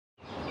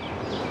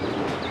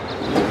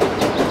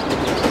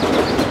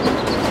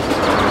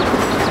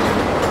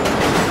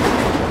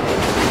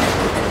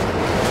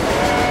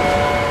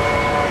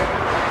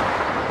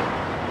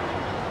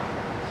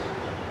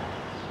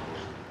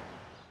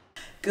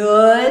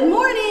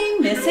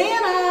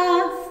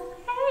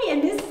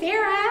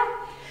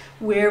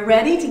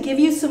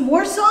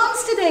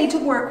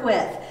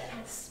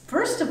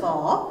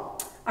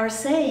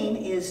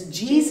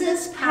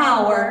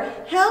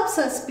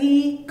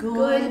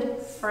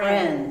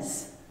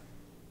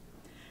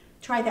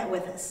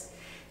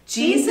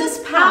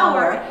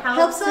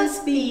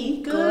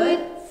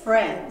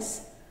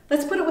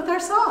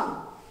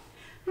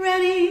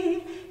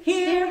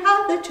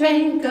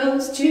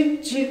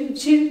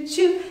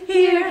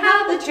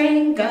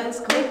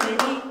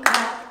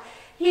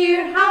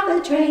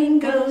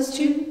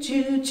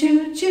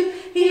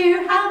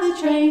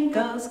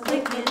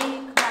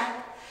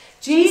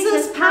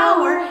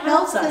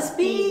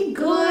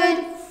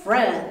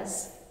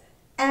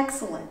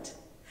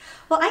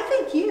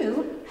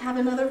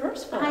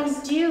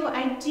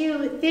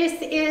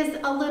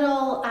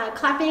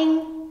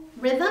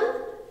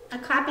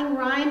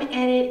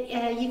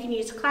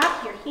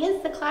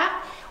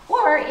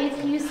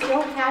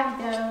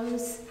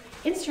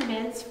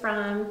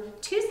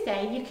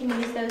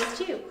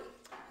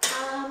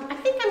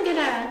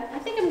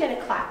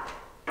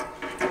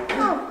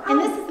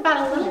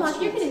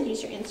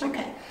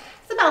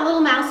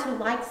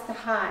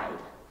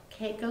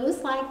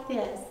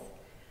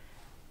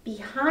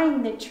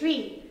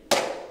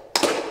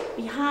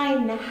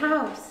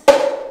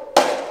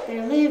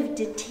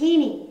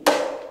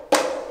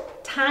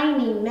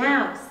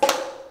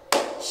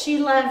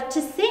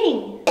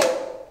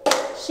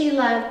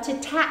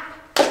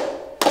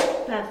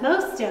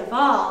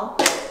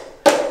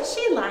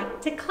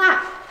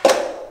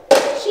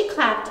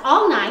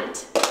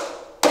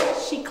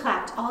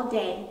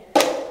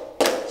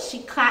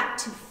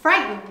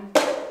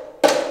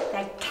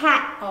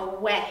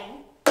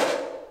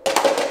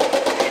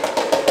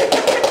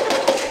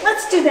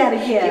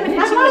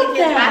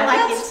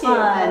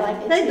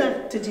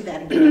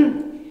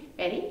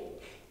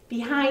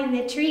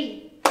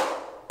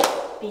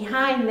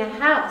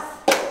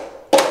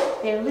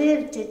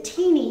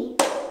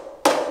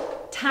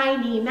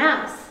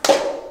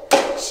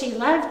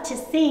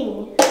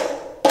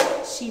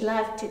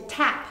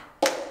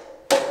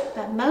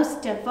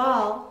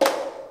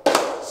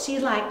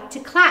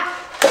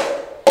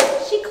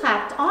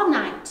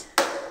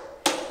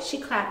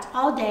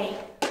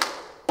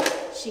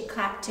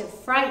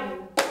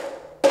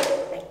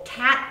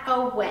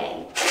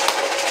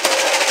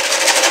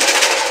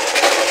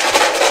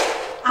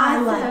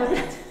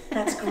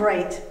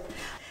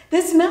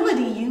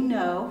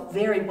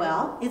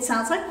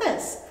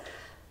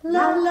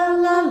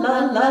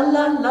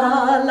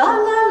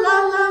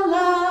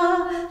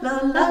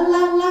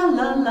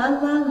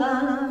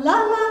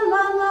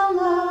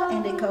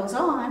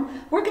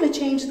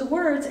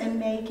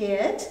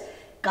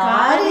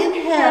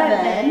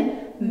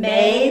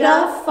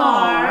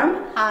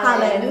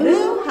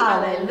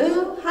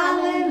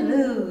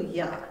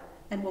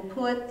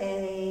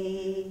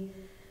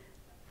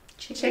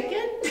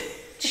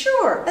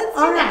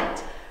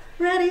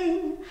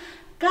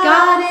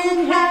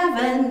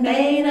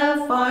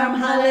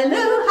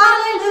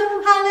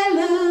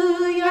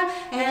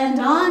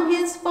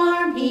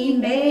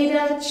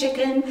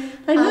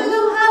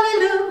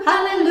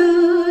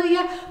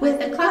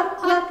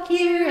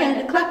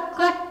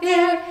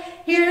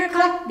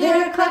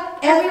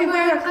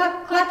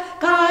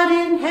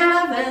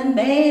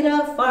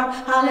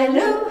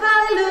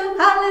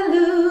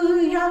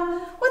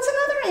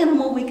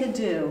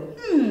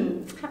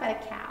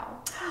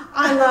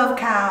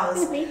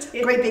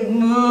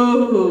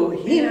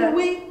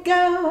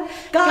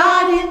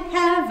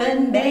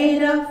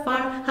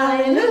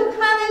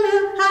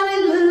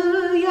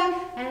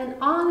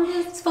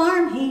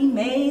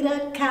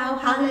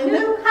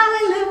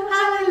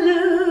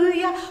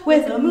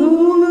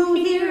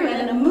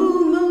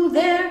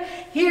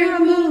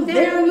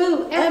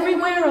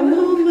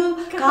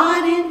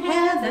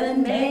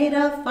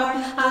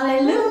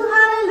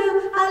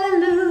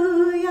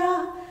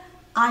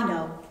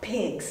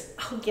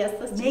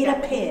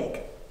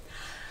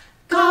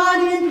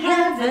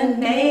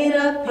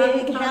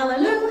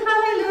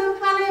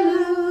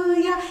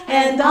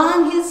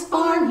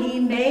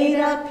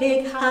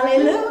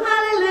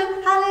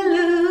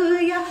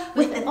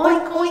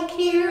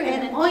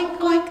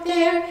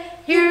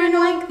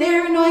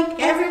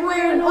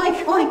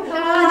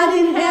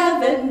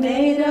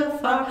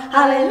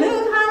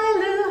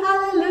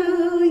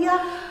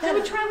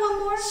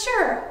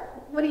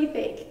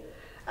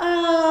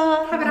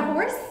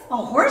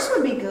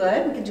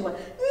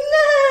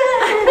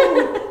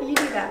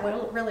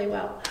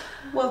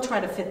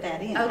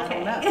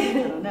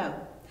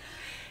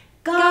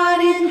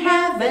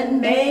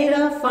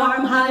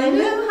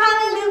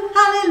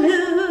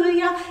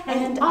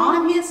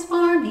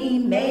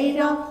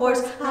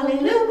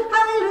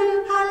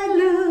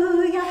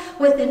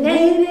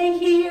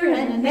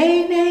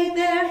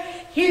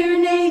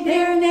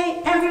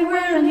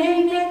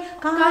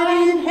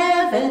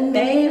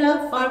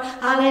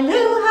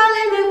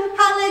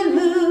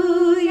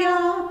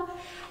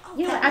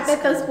I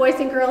bet those boys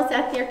and girls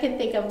out there can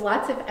think of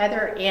lots of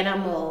other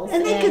animals.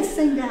 And they could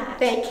sing that.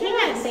 They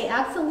can. They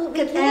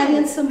absolutely can. Add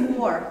in some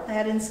more.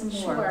 Add in some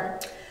more. Sure.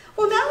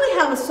 Well, now we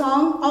have a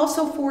song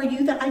also for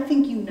you that I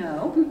think you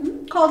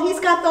know, called He's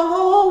Got the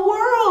Whole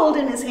World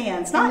in His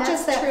Hands, not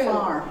just that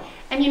farm.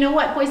 And you know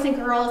what, boys and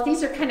girls,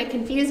 these are kind of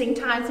confusing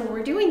times when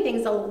we're doing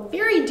things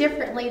very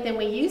differently than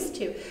we used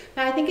to.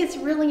 But I think it's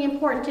really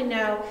important to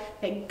know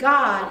that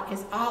God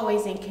is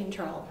always in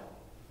control.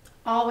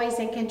 Always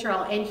in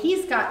control. And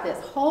He's got this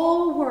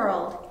whole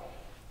world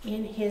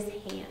in His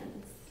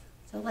hands.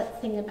 So let's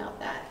sing about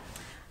that.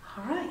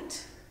 All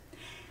right.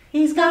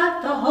 He's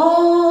got the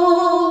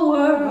whole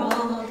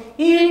world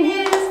in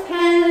His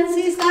hands.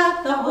 He's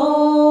got the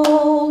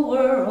whole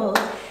world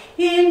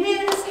in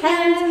His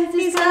hands.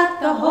 He's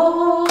got the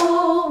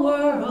whole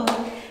world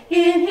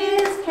in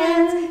His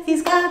hands.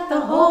 He's got the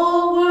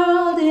whole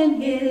world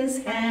in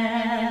His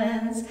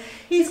hands.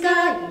 He's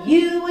got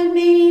you and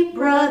me,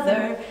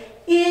 brother,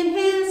 in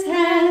His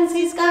hands.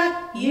 He's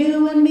got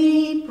you and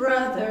me,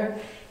 brother,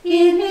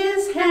 in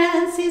His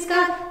hands. He's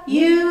got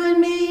you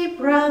and me,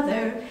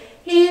 brother,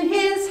 in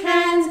His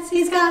hands.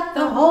 He's got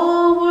the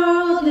whole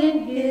world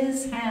in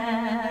His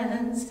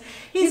hands.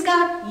 He's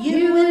got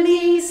you and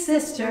me,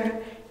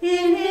 sister,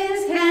 in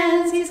His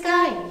hands. He's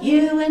got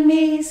you and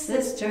me,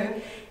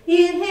 sister,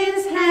 in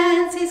His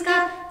hands. He's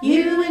got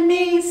you and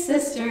me,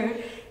 sister,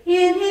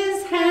 in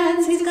His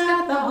hands. He's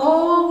got the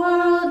whole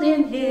world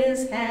in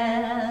His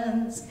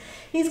hands.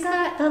 He's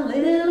got the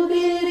little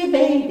bitty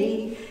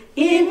baby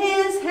in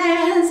His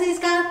hands. He's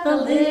got the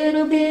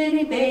little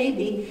bitty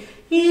baby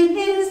in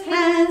His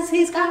hands.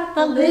 He's got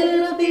the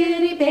little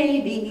bitty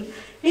baby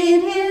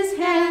in His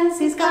hands.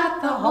 He's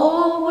got the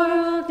whole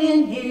world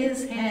in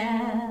His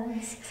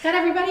hands. He's got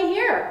everybody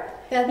here.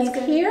 He's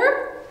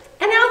here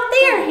and out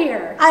there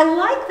here. I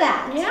like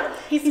that. Yeah.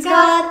 He's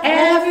got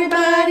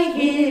everybody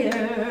here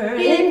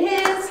in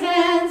His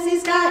hands.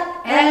 He's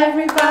got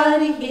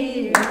everybody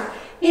here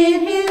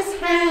in His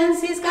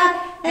hands. He's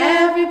got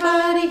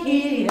everybody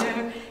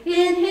here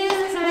in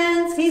His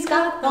hands. He's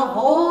got the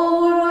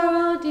whole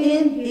world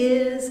in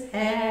His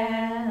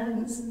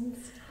hands.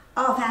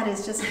 Oh, that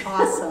is just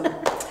awesome.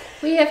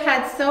 We have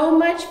had so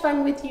much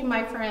fun with you,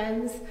 my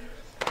friends,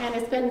 and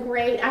it's been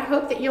great. I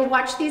hope that you'll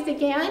watch these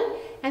again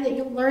and that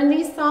you'll learn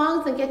these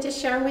songs and get to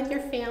share them with your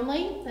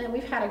family. And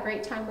we've had a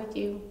great time with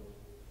you.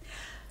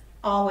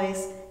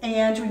 Always.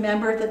 And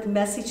remember that the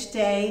message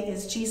today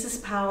is Jesus'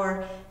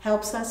 power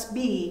helps us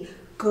be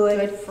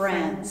good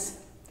friends.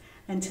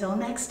 Until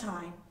next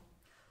time.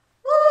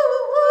 Woo,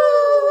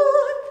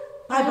 woo.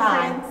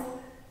 Bye-bye.